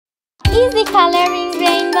Easy coloring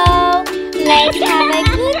rainbow. Let's have a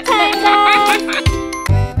good time, guys.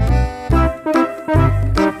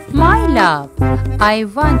 My love, I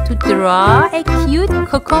want to draw a cute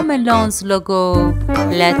Cocomelon's logo.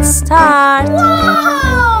 Let's start.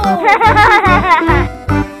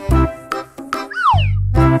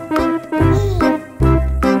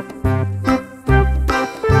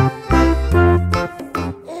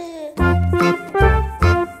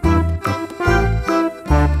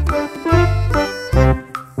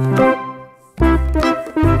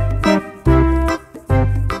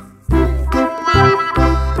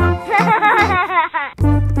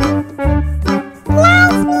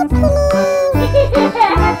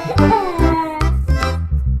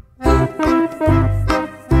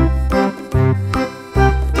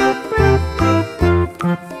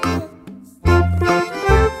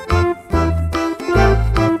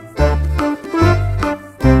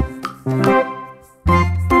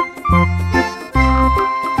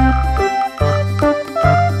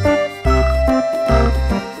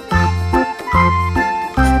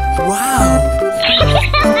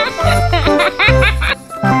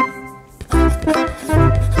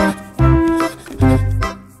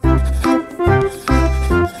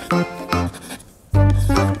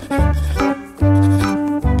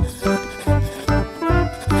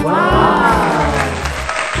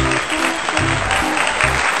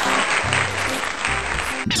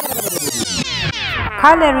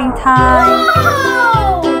 Coloring time.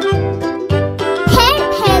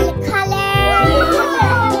 Purple color.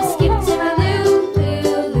 Skip to my loo,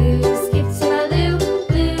 loo, loo. Skip to my loo,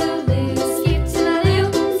 loo, loo. Skip to my loo,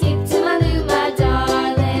 skip to my loo, my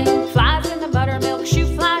darling. Flies in the buttermilk shoe,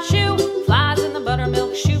 fly shoe. Flies in the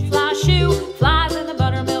buttermilk shoe, fly shoe. Flies in the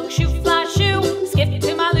buttermilk shoe, fly shoe. Skip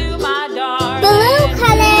to my loo, my darling. Blue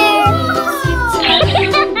color. Skip to my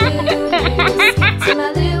loo, loo, loo. Skip to my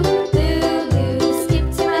loo.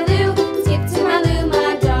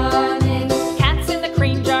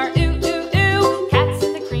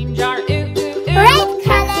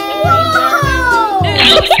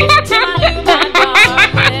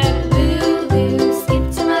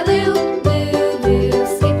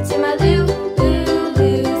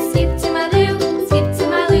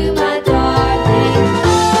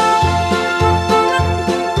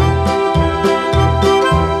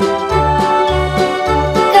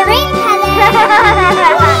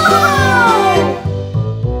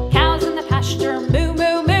 Cows in the pasture, moo,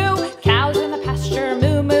 moo, moo. Cows in the pasture,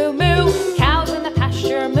 moo, moo, moo. Cows in the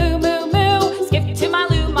pasture, moo, moo, moo. Skip to my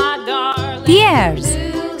loo, my darling. Dears,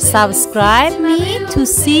 subscribe me to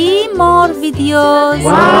see more videos.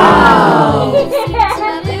 Wow! Skip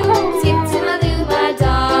to my loo, my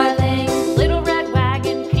darling. Little red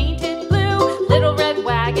wagon painted blue. Little red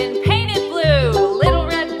wagon painted blue. Little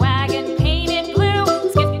red wagon painted blue.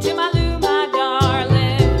 Skip to my loo, my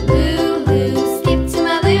darling. Loo, loo, skip to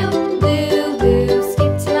my loo. Loo, loo,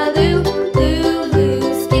 skip to my loo. Loo, loo,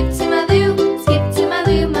 skip to my loo. Skip to my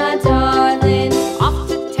loo, my darling. Off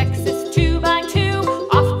to Texas 2x2.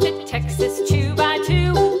 Off to Texas 2x2.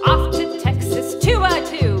 Off to Texas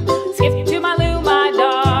 2x2. Skip to my loo, my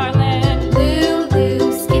darling.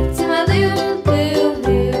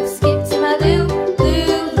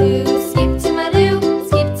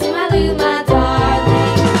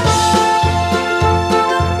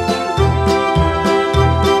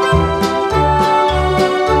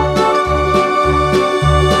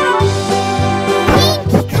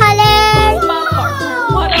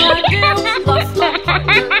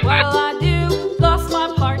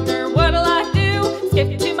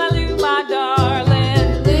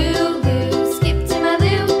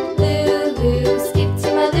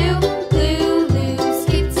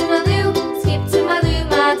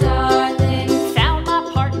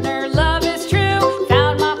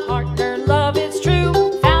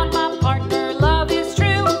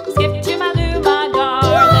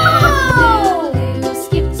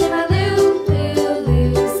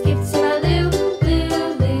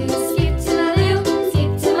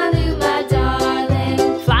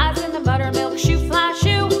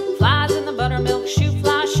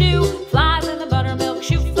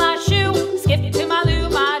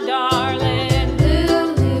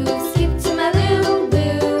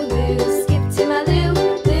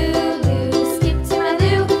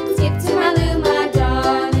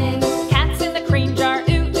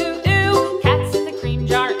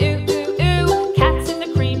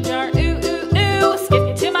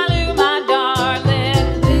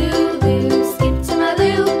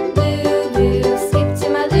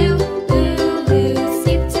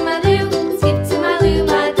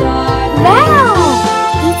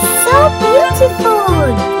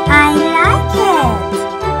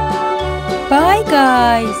 Bye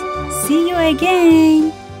guys. See you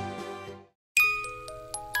again.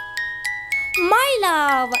 My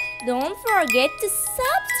love, don't forget to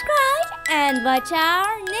subscribe and watch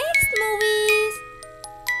our next